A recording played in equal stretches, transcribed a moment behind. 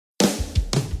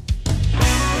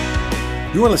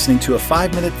You are listening to a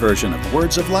 5-minute version of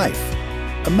Words of Life,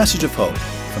 a message of hope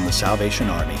from the Salvation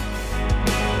Army.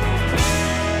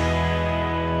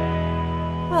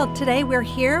 Well, today we're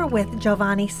here with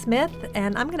Giovanni Smith,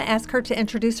 and I'm going to ask her to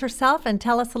introduce herself and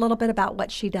tell us a little bit about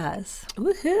what she does.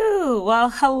 Woohoo! Well,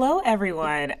 hello,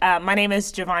 everyone. My name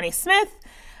is Giovanni Smith.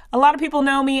 A lot of people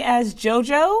know me as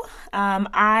JoJo.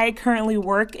 I currently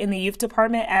work in the youth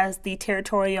department as the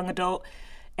Territorial Young Adult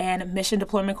and Mission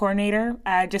Deployment Coordinator.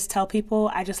 I just tell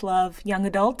people I just love young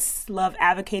adults, love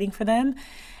advocating for them,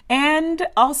 and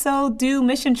also do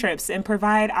mission trips and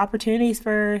provide opportunities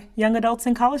for young adults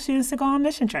and college students to go on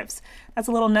mission trips. That's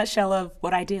a little nutshell of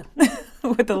what I do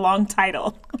with a long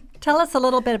title. Tell us a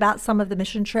little bit about some of the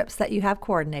mission trips that you have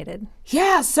coordinated.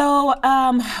 Yeah, so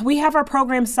we have our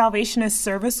program Salvationist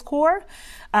Service Corps.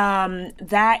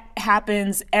 That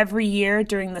happens every year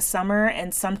during the summer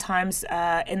and sometimes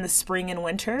in the spring and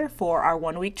winter for our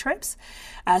 1-week trips.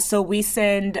 So we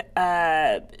send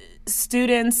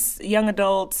students, young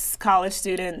adults, college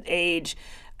student age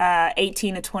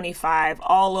 18 to 25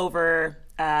 all over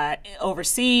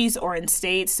overseas or in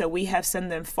states. So we have sent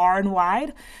them far and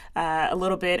wide, a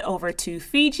little bit over to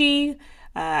Fiji,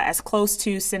 as close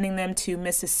to sending them to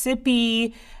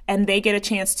Mississippi, and they get a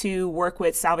chance to work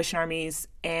with Salvation Armies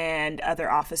and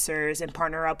other officers and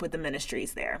partner up with the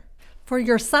ministries there. For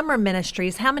your summer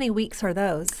ministries, how many weeks are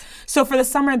those? So for the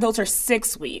summer, those are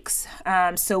 6 weeks.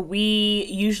 So we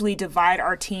usually divide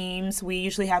our teams. We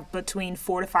usually have between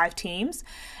 4 to 5 teams,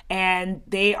 and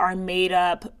they are made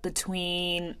up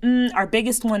between, our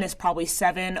biggest one is probably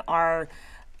 7. Our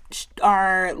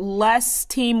less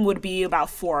team would be about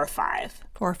 4 or 5.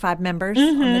 4 or 5 members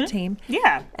on the team.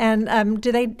 Yeah. And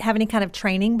do they have any kind of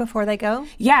training before they go?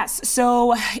 Yes.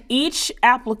 So each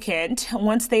applicant,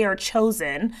 once they are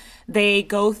chosen, they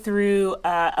go through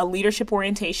a leadership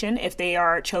orientation if they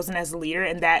are chosen as a leader,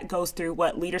 and that goes through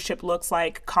what leadership looks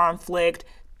like, conflict,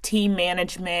 team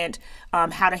management,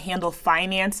 how to handle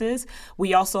finances.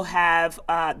 We also have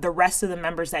the rest of the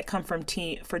members that come from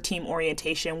team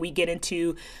orientation. We get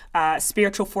into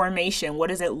spiritual formation. What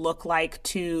does it look like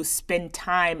to spend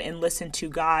time and listen to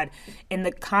God in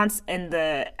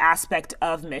the aspect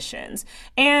of missions?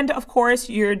 And of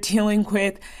course, you're dealing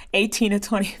with 18 to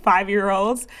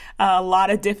 25-year-olds, a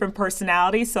lot of different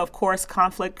personalities. So of course,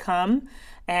 conflict come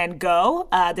and go.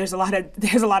 There's a lot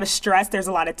of stress. There's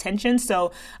a lot of tension.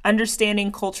 So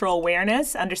understanding cultural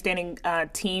awareness, understanding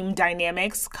team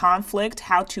dynamics, conflict,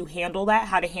 how to handle that,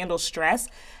 how to handle stress,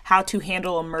 how to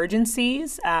handle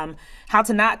emergencies, how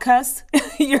to not cuss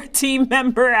your team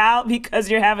member out because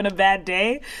you're having a bad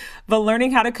day, but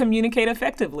learning how to communicate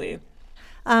effectively.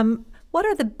 What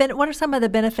are some of the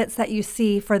benefits that you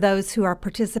see for those who are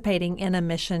participating in a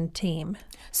mission team?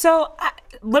 So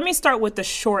let me start with the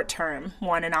short-term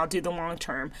one, and I'll do the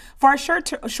long-term. For our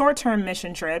short-term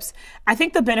mission trips, I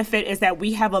think the benefit is that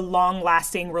we have a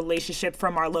long-lasting relationship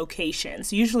from our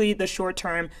locations. Usually the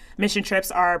short-term mission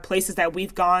trips are places that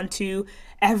we've gone to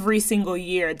every single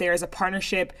year. There is a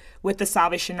partnership with the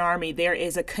Salvation Army. There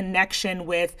is a connection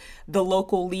with the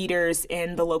local leaders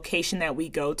in the location that we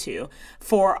go to.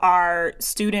 For our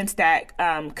students that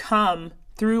come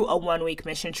through a 1-week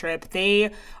mission trip,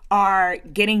 they are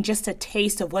getting just a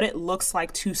taste of what it looks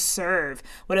like to serve,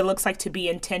 what it looks like to be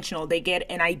intentional. They get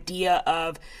an idea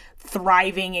of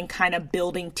thriving and kind of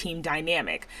building team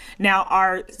dynamic. Now,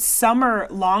 our summer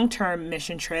long-term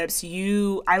mission trips,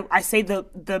 I say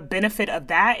the benefit of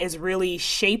that is really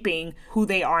shaping who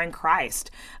they are in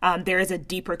Christ. There is a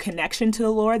deeper connection to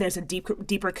the Lord. There's a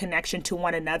deeper connection to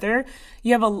one another.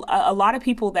 You have a lot of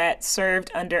people that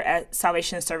served under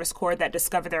Salvation Service Corps that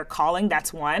discover their calling.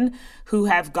 That's one, who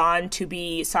have gone to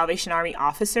be Salvation Army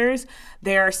officers.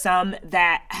 There are some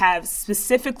that have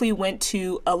specifically went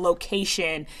to a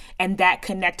location and that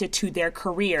connected to their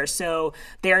career. So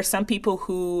there are some people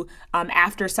who,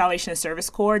 after Salvation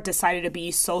Service Corps, decided to be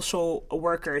social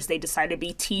workers. They decided to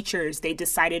be teachers. They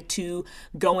decided to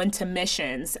go into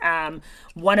missions.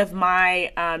 One of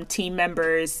my team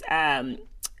members,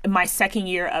 my second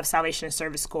year of Salvation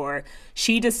Service Corps,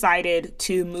 she decided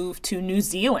to move to New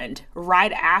Zealand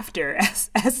right after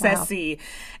SSC. Wow.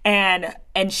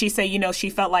 And she said, she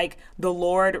felt like the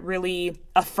Lord really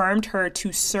affirmed her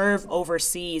to serve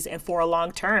overseas and for a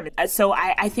long term. So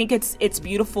I think it's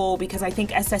beautiful because I think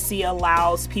SSC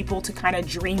allows people to kind of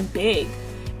dream big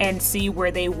and see where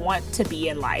they want to be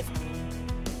in life.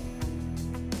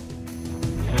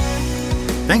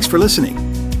 Thanks for listening.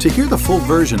 To hear the full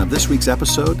version of this week's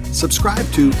episode, subscribe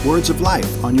to Words of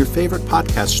Life on your favorite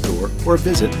podcast store or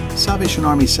visit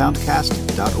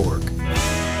SalvationArmySoundcast.org.